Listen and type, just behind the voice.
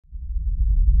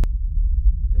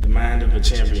mind of a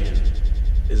champion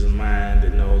is a mind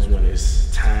that knows when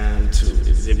it's time to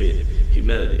exhibit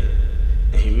humility.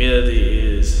 And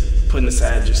humility is putting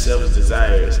aside your selfish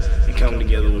desires and coming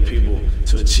together with people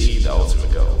to achieve the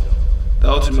ultimate goal. The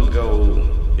ultimate goal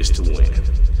is to win.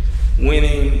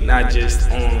 Winning not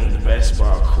just on the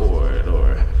basketball court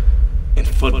or in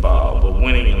football, but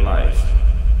winning in life.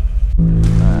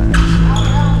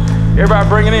 Everybody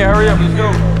bring it in, hurry up, let's go.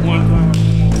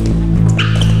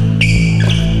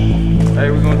 Hey,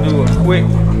 we're gonna do a quick,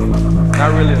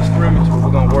 not really a scrimmage, but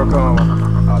we're gonna work on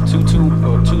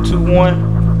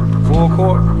 2-2-1 full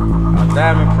court,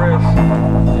 diamond press,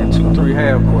 and 2-3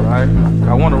 half court, all right?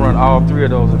 I wanna run all three of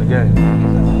those in the game.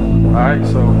 All right,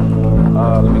 so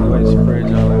let me go ahead and spread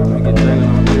y'all out. Let me get Jalen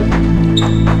on here,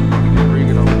 get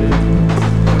Regan over here.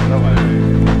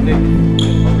 Nick,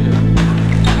 over here.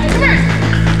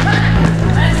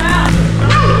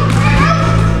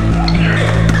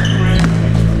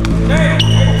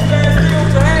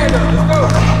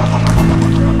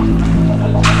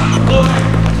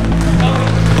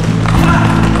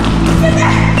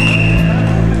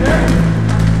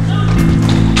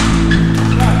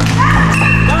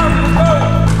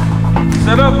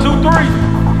 Set up 2-3.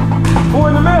 Who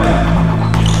in the middle?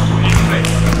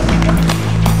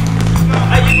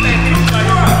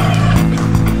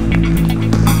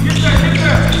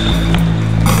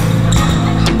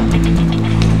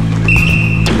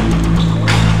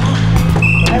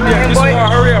 Yeah, this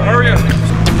one, hurry up, hurry up.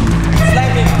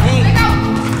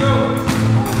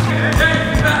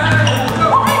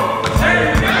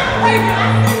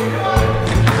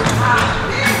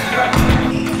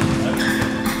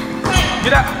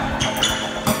 Get out.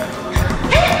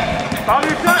 Follow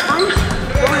your shot, Bruce.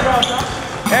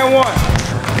 And one.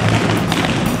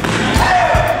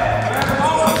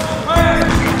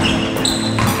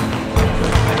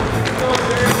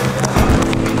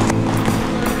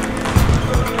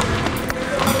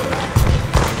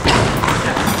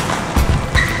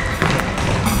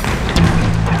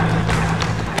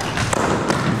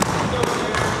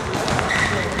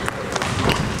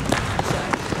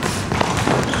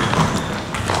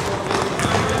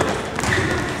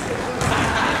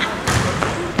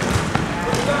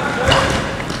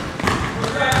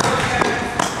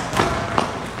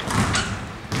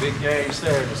 Big game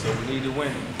Saturday, so we need to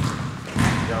win.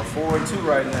 Y'all 4-2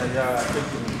 right now, y'all. I think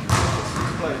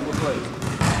what place?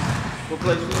 What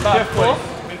place? Fifth place.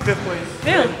 Fifth place.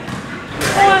 Fifth.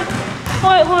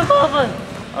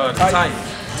 The Titans.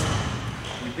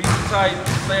 We beat the Titans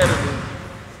Saturday.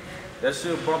 That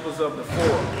should bump us up to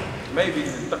 4. Maybe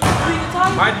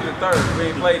might even 3rd. We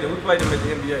ain't played them. We played them at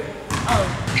the NBA. Oh.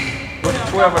 With the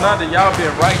 12 and under, y'all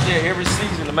been right there every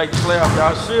season to make the playoffs.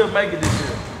 Y'all should make it this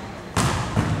year.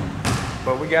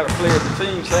 But we got to play as a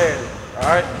team Saturday, all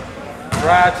right?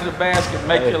 Drive to the basket,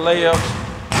 make your layups,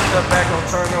 step back on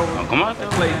turnover, and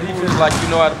play defense like you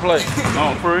know how to play.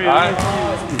 For real. All right?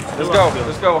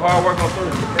 Let's go. Hard work on 3.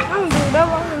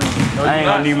 I ain't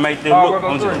gonna even make that Hard look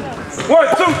work on 3.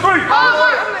 1, 2,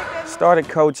 3. Started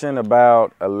coaching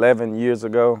about 11 years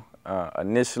ago.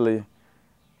 Initially,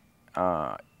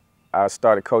 I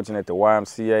started coaching at the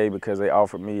YMCA because they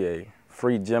offered me a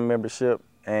free gym membership,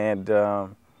 and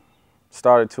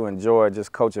started to enjoy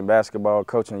just coaching basketball,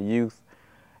 coaching youth,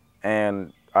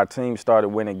 and our team started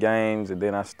winning games, and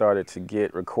then I started to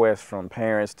get requests from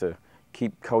parents to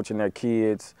keep coaching their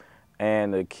kids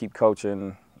and to keep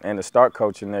coaching and to start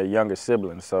coaching their younger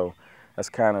siblings. So that's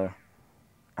kind of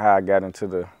how I got into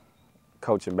the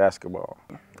coaching basketball.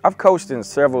 I've coached in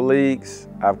several leagues.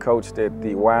 I've coached at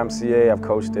the YMCA, I've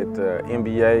coached at the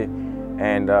NBA,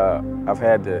 and I've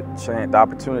had the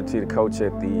opportunity to coach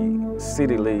at the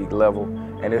City League level,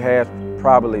 and it has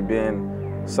probably been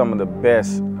some of the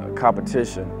best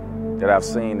competition that I've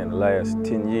seen in the last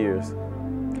 10 years.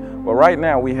 Well, right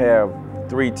now we have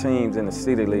 3 teams in the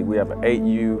City League. We have an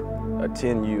 8U, a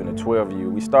 10U, and a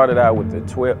 12U. We started out with the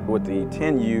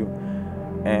 10U,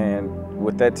 and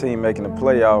with that team making the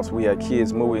playoffs, we had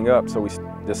kids moving up, so we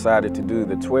decided to do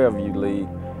the 12U league.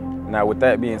 Now, with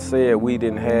that being said, we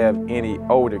didn't have any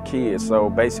older kids, so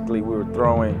basically we were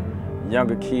throwing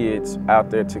younger kids out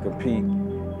there to compete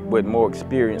with more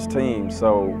experienced teams.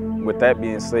 So with that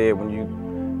being said, when you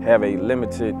have a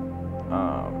limited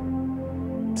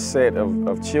set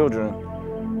of children,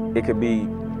 it could be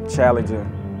challenging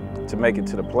to make it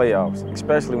to the playoffs,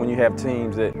 especially when you have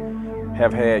teams that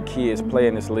have had kids play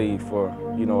in this league for,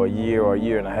 you know, a year or a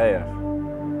year and a half.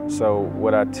 So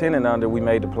with our 10 and under, we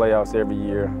made the playoffs every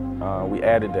year. We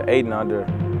added the 8 and under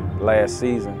last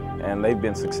season, and they've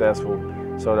been successful.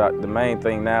 So the main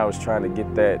thing now is trying to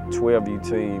get that 12U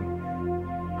team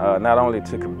not only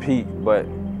to compete, but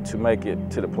to make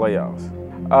it to the playoffs.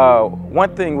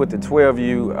 One thing with the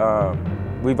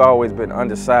 12U, we've always been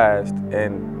undersized,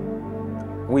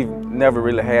 and we've never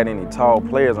really had any tall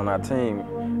players on our team.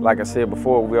 Like I said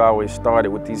before, we always started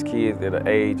with these kids at an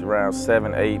age around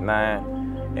 7, 8,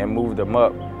 9, and moved them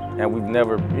up. And we've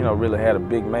never, really had a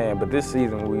big man. But this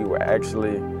season, we were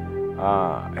actually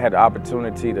had the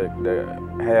opportunity to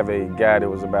have a guy that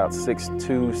was about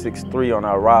 6'2", 6'3" on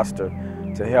our roster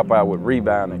to help out with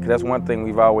rebounding. Because that's one thing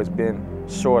we've always been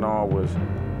short on, was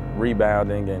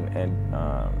rebounding and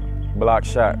block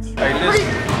shots. Hey, listen.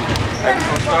 Hey,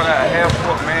 we're gonna start out half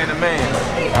court, man to man.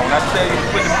 Now, when I tell you to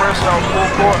put the pressure on full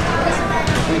court,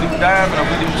 we do diamond, or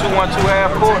we do 2-1-2 half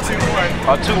court,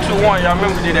 or 2-2-1. Y'all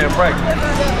remember we did that in practice.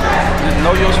 Just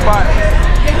know your spot.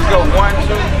 Let's go 1,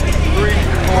 2, 3,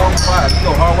 4, 5. Let's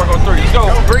go. Hard work on 3. Let's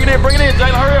go. Bring it in,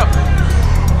 Jalen. Hurry up.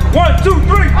 1, 2,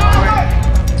 3.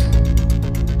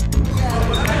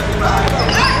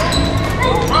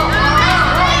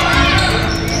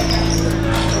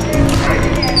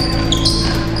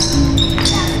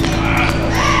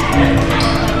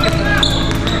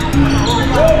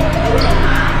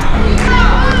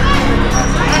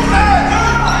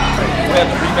 We have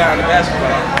to rebound the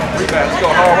basketball. Rebound. Let's go.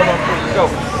 Hard work on 3. Let's go.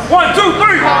 1, 2,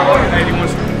 3. Hard work.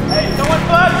 Hey, someone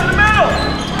flies to the middle.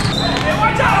 Hey,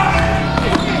 watch out.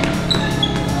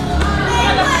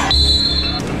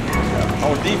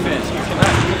 On defense, you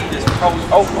cannot beat this post.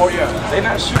 Oh yeah. They're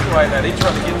not shooting right now. They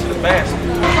trying to get to the basket.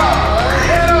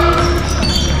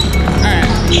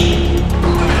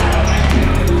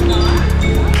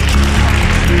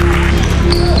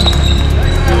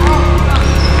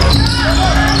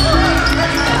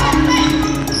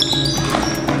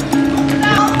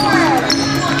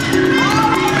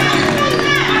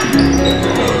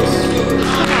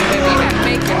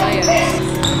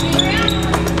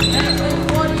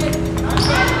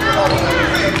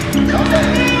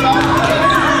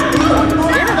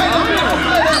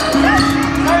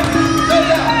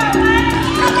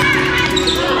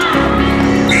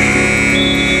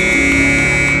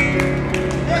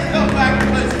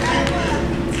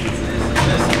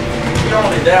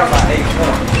 Down by 8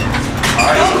 points.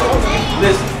 All right.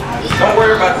 Listen. Don't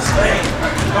worry about the stain.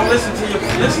 Don't listen to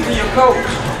your coach.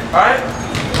 All right.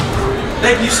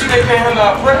 You see they can't handle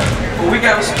our pressure, but we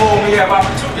got to score when we have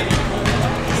opportunity.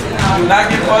 Do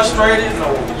not get frustrated, no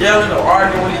yelling or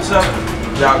arguing with each other.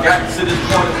 Y'all got to this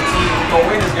point as a team. We're gonna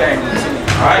win this game as a team.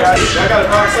 All right. Y'all got to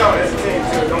box out as a team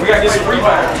too. We got to get some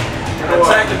rebounds.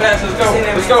 Attack the basket. Let's go.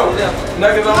 Let's go.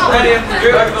 Nuggets on 3.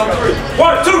 Nuggets on 3.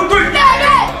 1, 2, 3.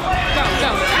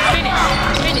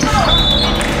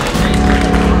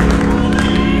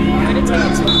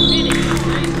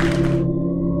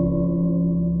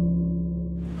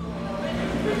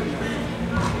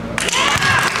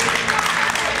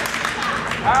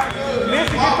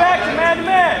 Listen, get back to man to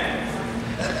man.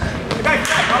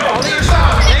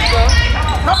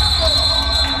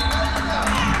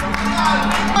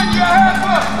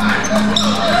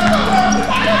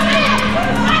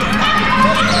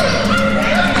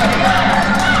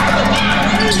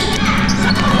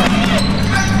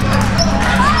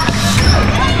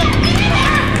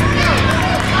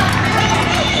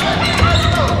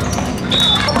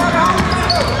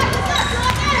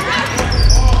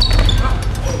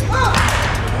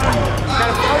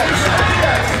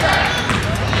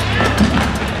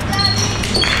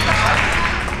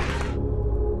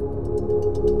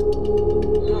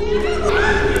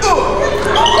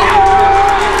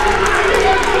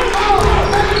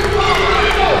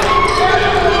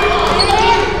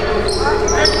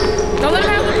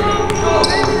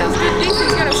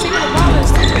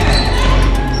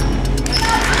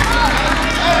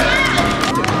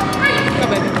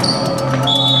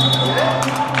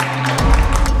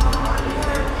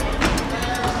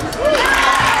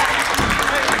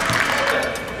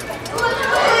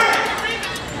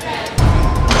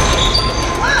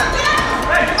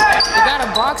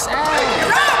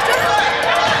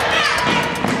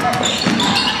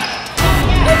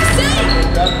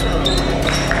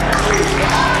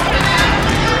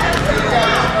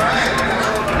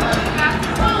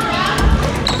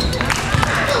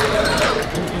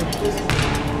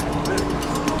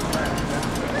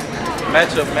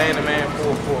 Matchup man-to-man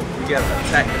 4-4. We got to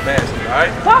attack the basket, all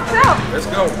right? Box out. Let's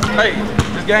go. Hey,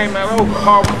 this game not over.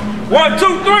 Hard work. 1,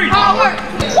 2, 3. Hard work.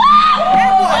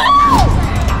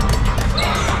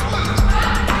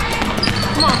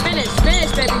 Come on, finish, baby,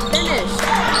 finish.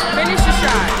 Finish the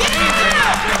shot.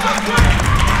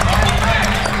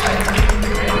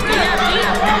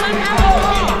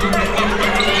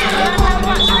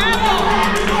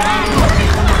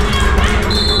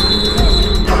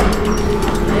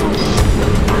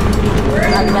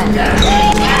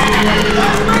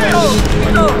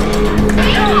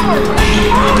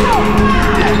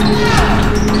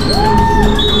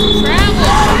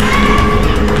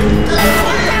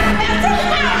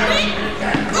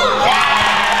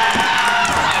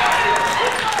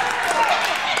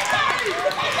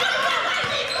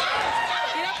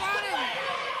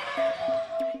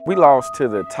 lost to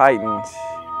the Titans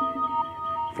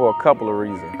for a couple of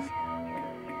reasons.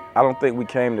 I don't think we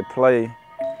came to play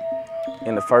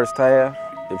in the first half,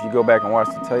 if you go back and watch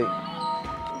the tape.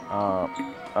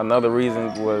 Another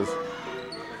reason was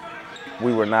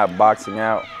we were not boxing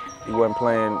out. We wasn't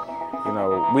playing, you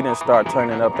know, we didn't start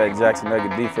turning up that Jackson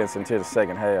Nugget defense until the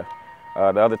second half.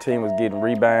 The other team was getting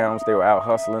rebounds. They were out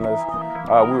hustling us.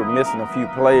 We were missing a few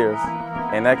players,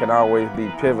 and that can always be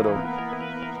pivotal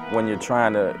when you're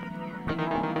trying to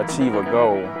achieve a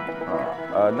goal.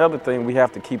 Another thing, we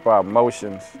have to keep our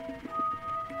emotions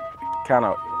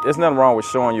there's nothing wrong with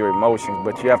showing your emotions,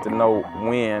 but you have to know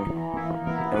when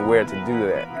and where to do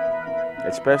that.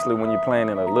 Especially when you're playing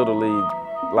in a little league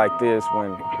like this,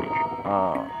 when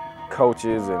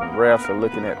coaches and refs are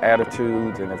looking at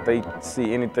attitudes, and if they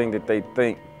see anything that they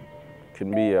think can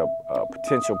be a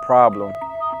potential problem,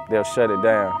 they'll shut it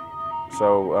down.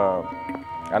 So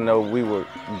I know we were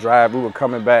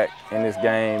coming back in this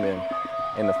game, and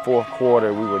in the fourth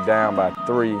quarter we were down by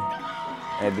 3,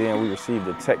 and then we received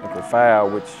a technical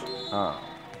foul, which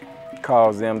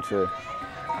caused them to,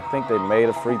 I think they made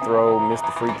a free throw, missed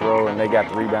the free throw, and they got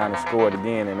the rebound and scored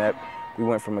again, and that we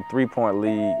went from a 3-point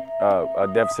lead, a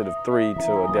deficit of 3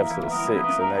 to a deficit of 6,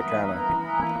 and that kind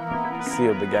of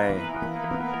sealed the game.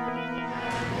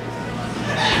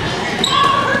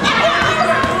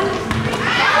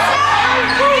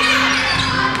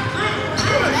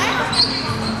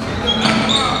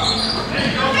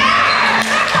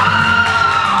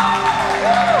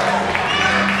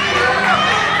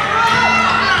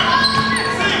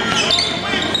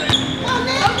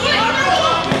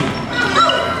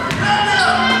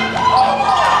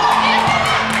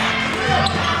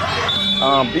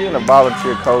 Being a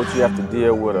volunteer coach, you have to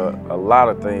deal with a lot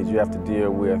of things. You have to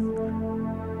deal with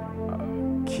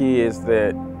kids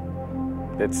that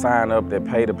sign up, that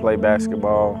pay to play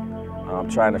basketball,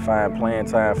 trying to find playing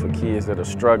time for kids that are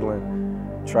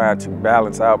struggling, trying to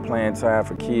balance out playing time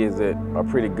for kids that are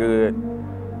pretty good.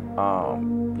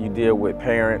 You deal with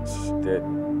parents that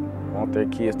want their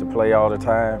kids to play all the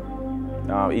time.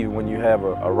 Even when you have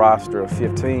a roster of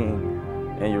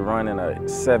 15 and you're running a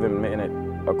 7-minute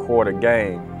a quarter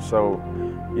game. So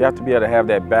you have to be able to have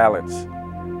that balance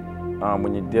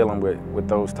when you're dealing with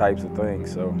those types of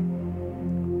things. So.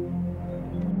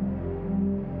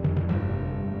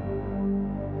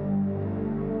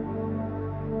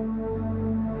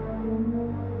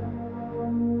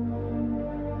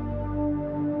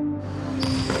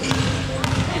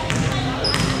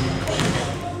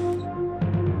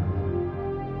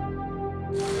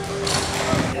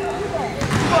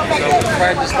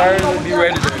 Practice Thursday, be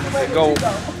ready to go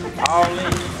all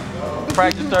in.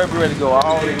 Practice Thursday, be ready to go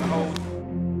all in.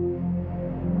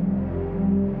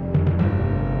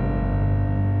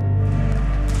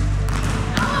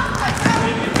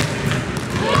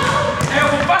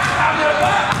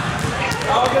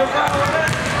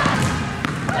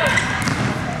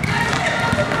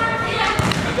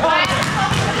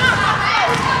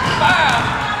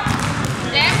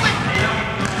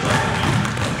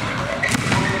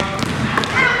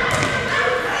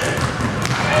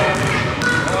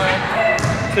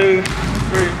 Two,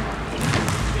 3.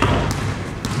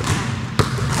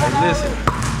 Hey, listen.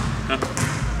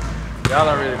 Y'all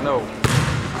already know.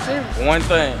 One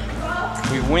thing.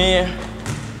 We win.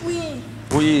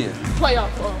 We in.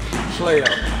 Playoff.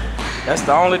 That's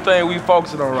the only thing we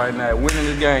focusing on right now. Winning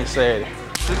this game Saturday.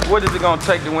 What is it gonna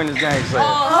take to win this game Saturday?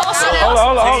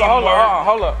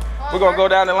 Hold up. We're gonna go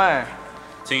down the line.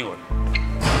 Teamwork.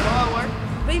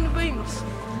 Beating the Bengals.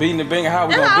 Beating the Bengals, how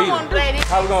we gonna beat them?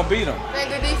 How we gonna beat them?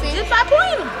 Just by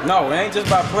playing them. No, it ain't just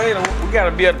by playing them. We gotta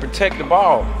be able to protect the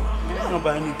ball.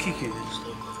 Nobody need kicking and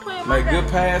stuff. Make good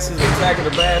passes, attacking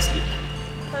the basket,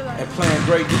 and playing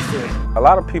great defense. A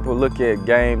lot of people look at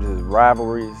games as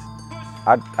rivalries.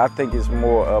 I think it's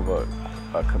more of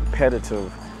a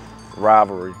competitive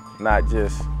rivalry, not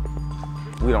just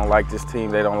we don't like this team,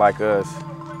 they don't like us.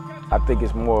 I think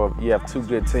it's more of you have two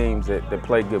good teams that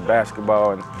play good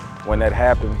basketball, and when that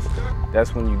happens,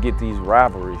 that's when you get these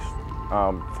rivalries.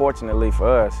 Fortunately for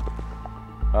us,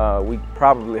 we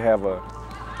probably have a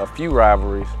few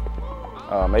rivalries,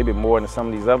 maybe more than some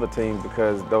of these other teams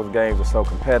because those games are so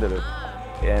competitive.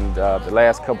 And the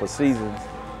last couple of seasons,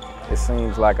 it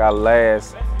seems like our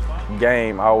last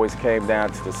game always came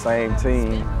down to the same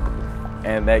team,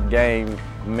 and that game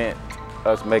meant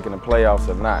us making the playoffs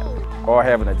or not, or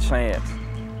having a chance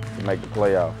to make the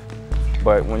playoffs.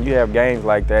 But when you have games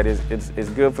like that, it's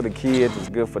good for the kids, it's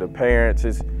good for the parents,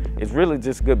 it's really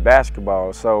just good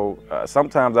basketball. So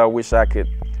sometimes I wish I could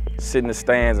sit in the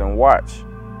stands and watch,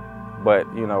 but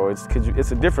you know,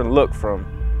 it's a different look from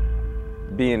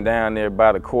being down there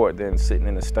by the court than sitting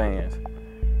in the stands.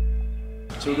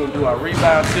 So we're gonna do our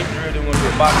rebound tip drill, then we're gonna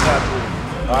do a box out drill.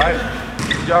 All right?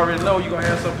 You already know you're gonna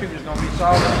have some people that's gonna be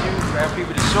taller than you, you're gonna have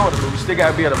people that's shorter, but we still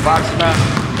gotta be able to box them out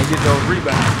and get those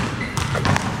rebounds.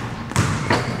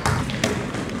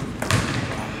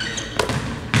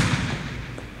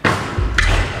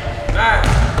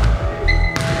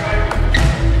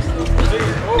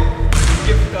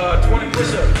 Get 20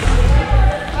 push-ups.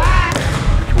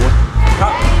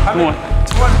 How many?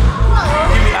 20.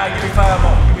 Give me 5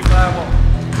 more. Give me 5 more.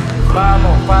 5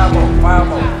 more, 5 more, 5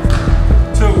 more.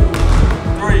 2,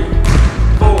 3,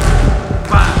 4,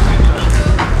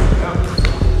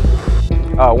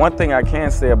 5. One thing I can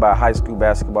say about high school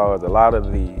basketball is a lot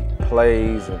of the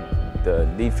plays and the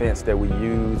defense that we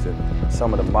use and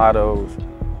some of the mottos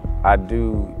I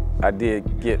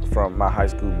did get from my high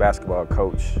school basketball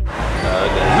coach. We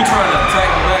trying to attack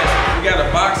the basket. We got to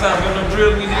box out with them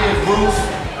drills we did, Bruce.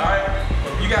 All right?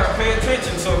 You got to pay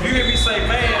attention. So if you hear me say,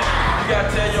 man, you got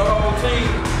to tell your whole team,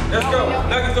 let's go.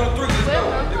 Nuggets on 3, let's go.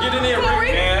 Let's get in there,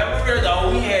 Rick. Man,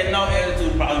 we had no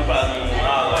attitude probably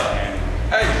all that, man.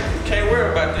 Hey, you can't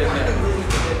worry about that now.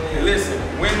 Hey, listen,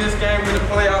 win this game in the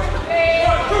playoffs.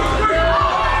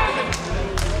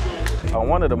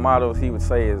 One of the mottos he would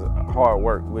say is hard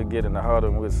work. We'd get in the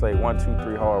huddle and we'd say 1, 2,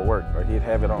 3 hard work, or he'd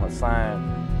have it on a sign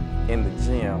in the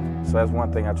gym. So that's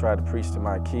one thing I try to preach to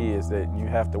my kids, that you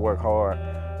have to work hard,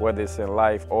 whether it's in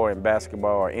life or in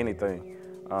basketball or anything.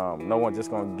 No one's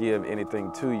just gonna give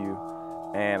anything to you,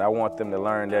 and I want them to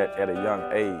learn that at a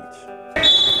young age.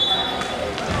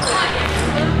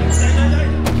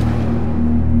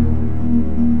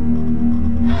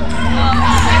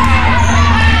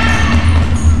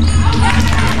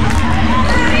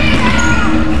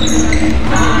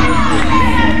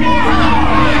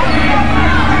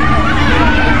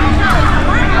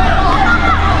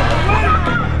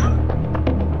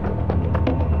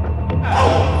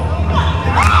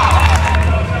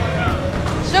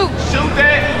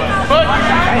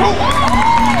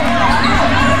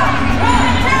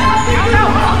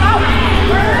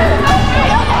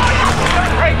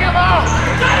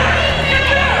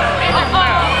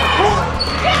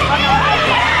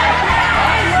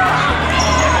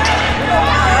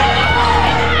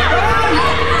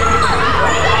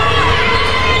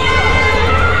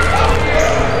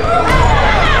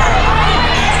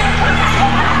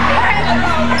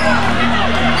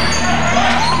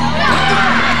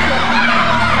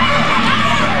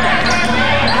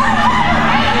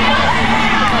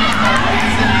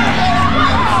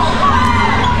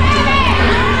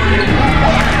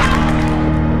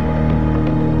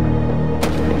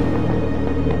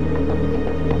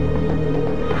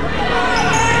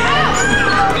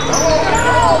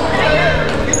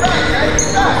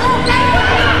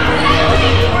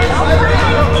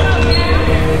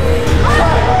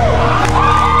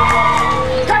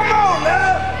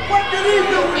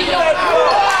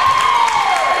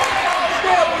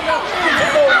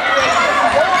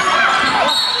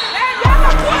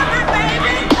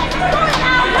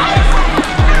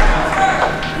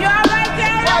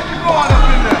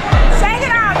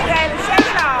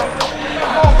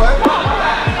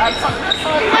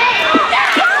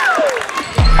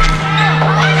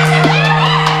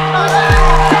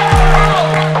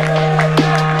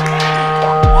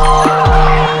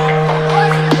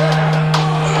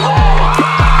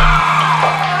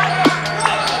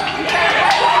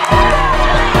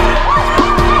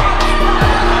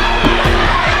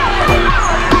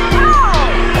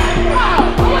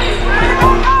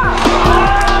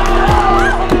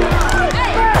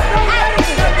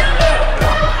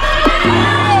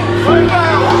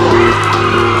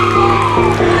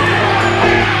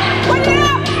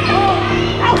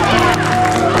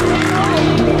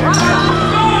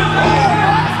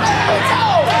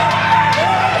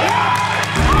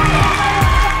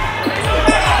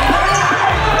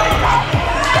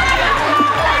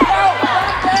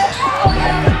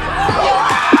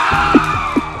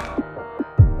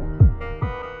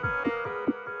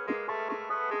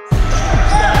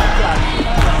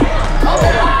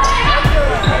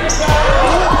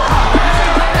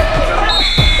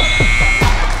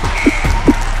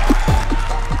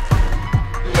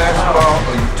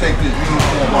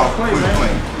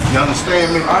 You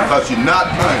understand me? Because you're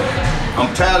not playing. I'm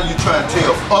tired of you trying to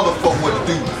tell other folk what to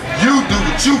do. You do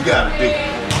what you gotta do.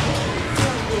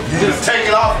 You just take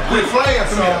it off and quit playing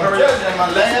for me. My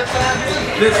last time.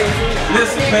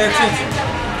 Listen, pay attention.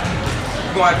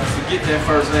 You're gonna have to forget that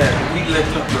first half.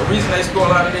 The reason they score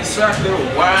a lot of these shots, they were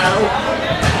wide open.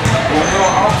 But when you're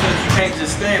on offense, you can't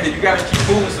just stand there. You gotta keep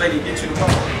moving so they can get you the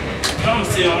ball. I'm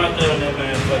still right there on that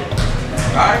man, but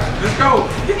right, let's go.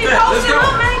 Get that. Let's go.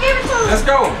 Man, give it to him. Let's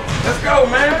go. Let's go,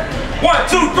 man. 1,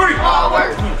 2, 3. All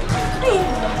work.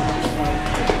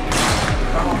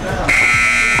 Calm down.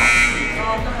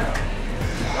 Calm down.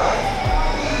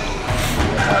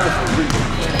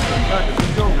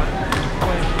 Let's go, man.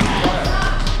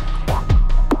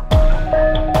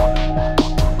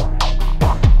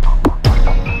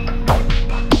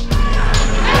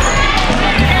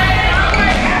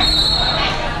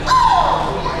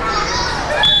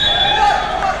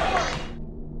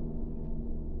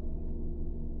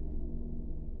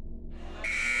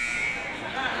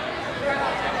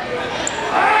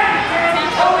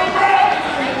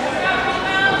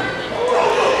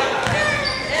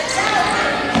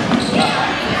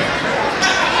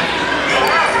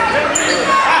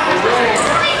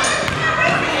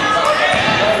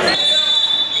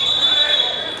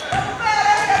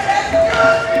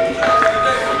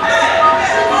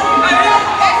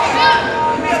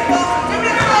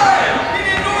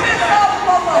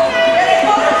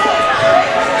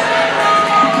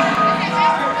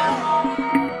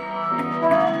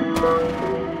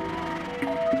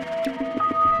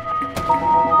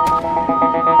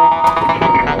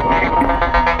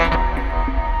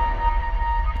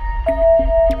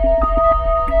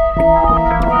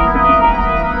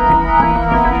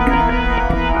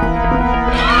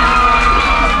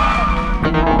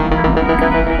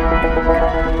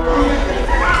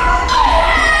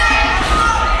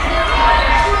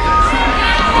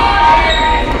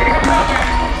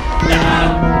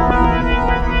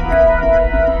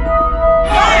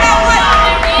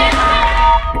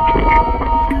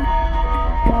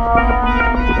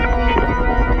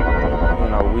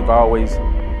 Always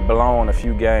blown a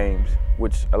few games,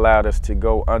 which allowed us to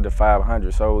go under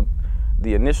 500. So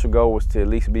the initial goal was to at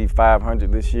least be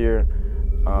 500 this year.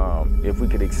 If we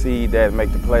could exceed that and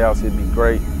make the playoffs, it'd be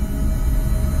great.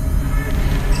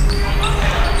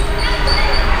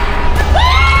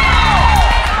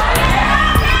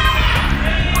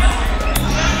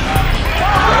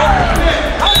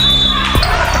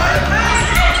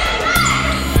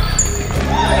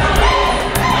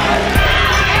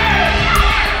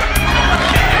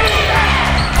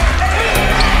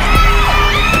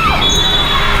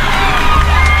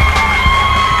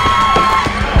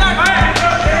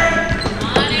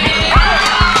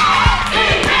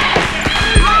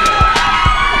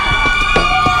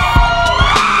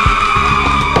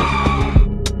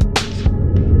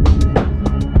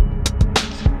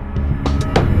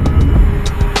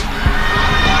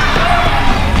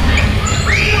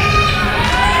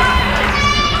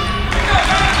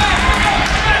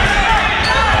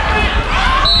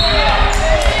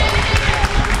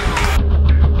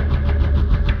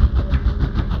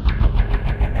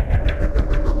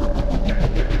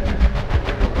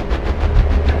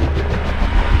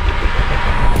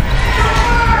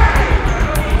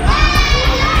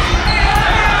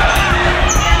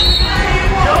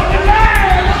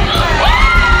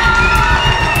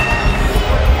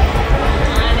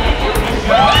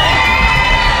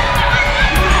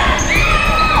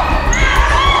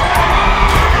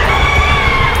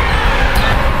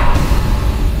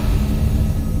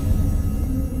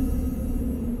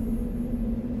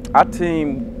 Our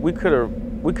team, we could have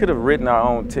written our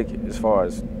own ticket as far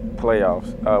as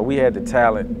playoffs. We had the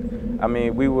talent. I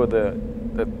mean, we were the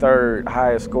third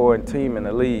highest scoring team in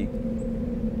the league.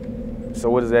 So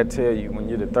what does that tell you? When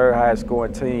you're the third highest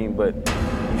scoring team, but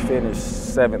you finish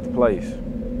 7th place.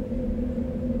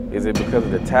 Is it because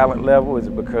of the talent level? Is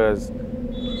it because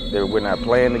we're not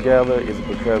playing together? Is it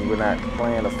because we're not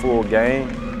playing a full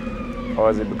game? Or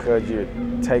is it because you're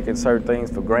taking certain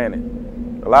things for granted?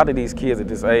 A lot of these kids at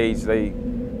this age, they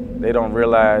don't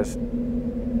realize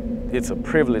it's a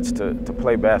privilege to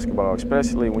play basketball,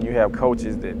 especially when you have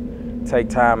coaches that take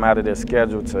time out of their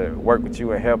schedule to work with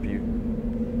you and help you.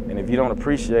 And if you don't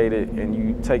appreciate it and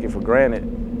you take it for granted,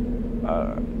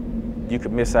 you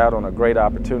could miss out on a great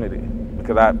opportunity.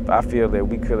 Because I feel that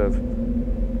we could have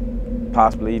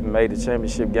possibly even made the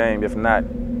championship game. If not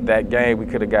that game, we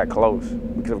could have got close.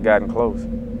 We could have gotten close.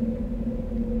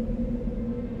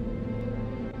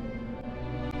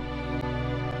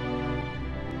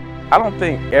 I don't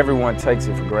think everyone takes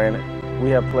it for granted. We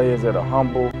have players that are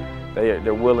humble,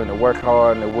 they're willing to work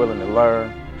hard, and they're willing to learn.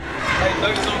 Hey,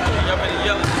 look at something. Y'all better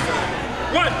yell at yourself.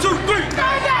 1, 2,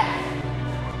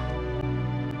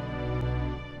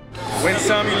 3. Win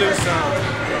some, you lose some.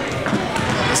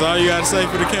 That's all you got to say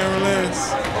for the Cammyrnn.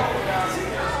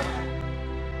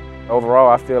 Overall,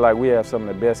 I feel like we have some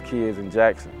of the best kids in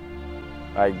Jackson.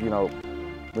 Like, you know,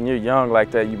 when you're young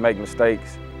like that, you make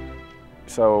mistakes.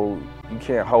 So you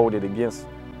can't hold it against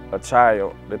a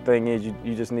child. The thing is,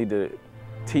 you just need to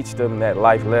teach them that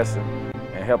life lesson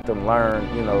and help them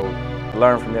learn, you know,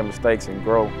 learn from their mistakes and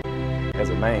grow as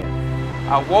a man.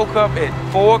 I woke up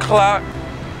at 4 o'clock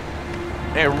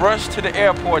and rushed to the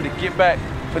airport to get back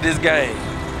for this game.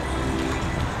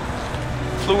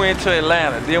 Flew into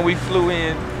Atlanta, then we flew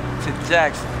in to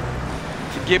Jackson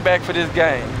to get back for this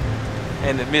game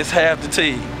and to miss half the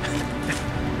team.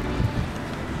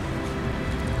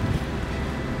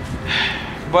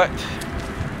 But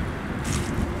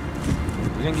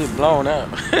we didn't get blown out.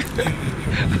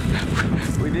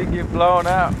 We didn't get blown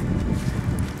out.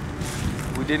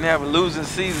 We didn't have a losing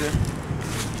season,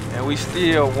 and we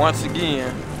still, once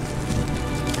again,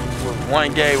 were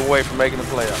 1 game away from making the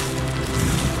playoffs.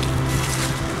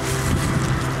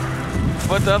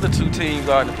 But the other 2 teams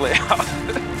are in the playoffs.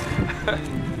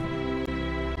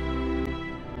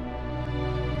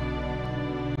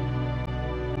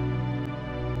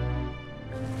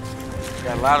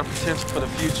 Got a lot of potential for the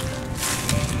future.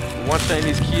 But one thing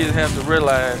these kids have to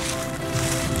realize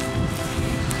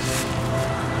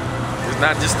is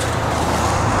not just.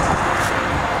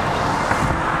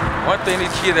 One thing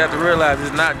these kids have to realize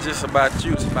is not just about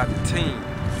you, it's about the team.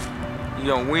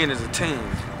 You're gonna win as a team.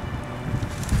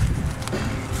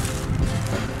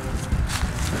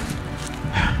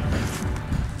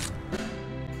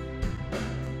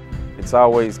 It's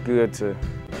always good to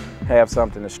have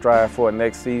something to strive for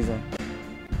next season.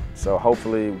 So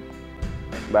hopefully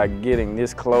by getting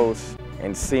this close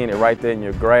and seeing it right there in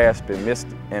your grasp and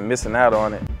missing out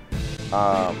on it,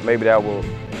 maybe that will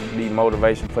be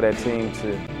motivation for that team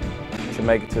to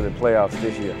make it to the playoffs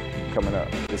this year, coming up,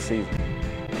 this season.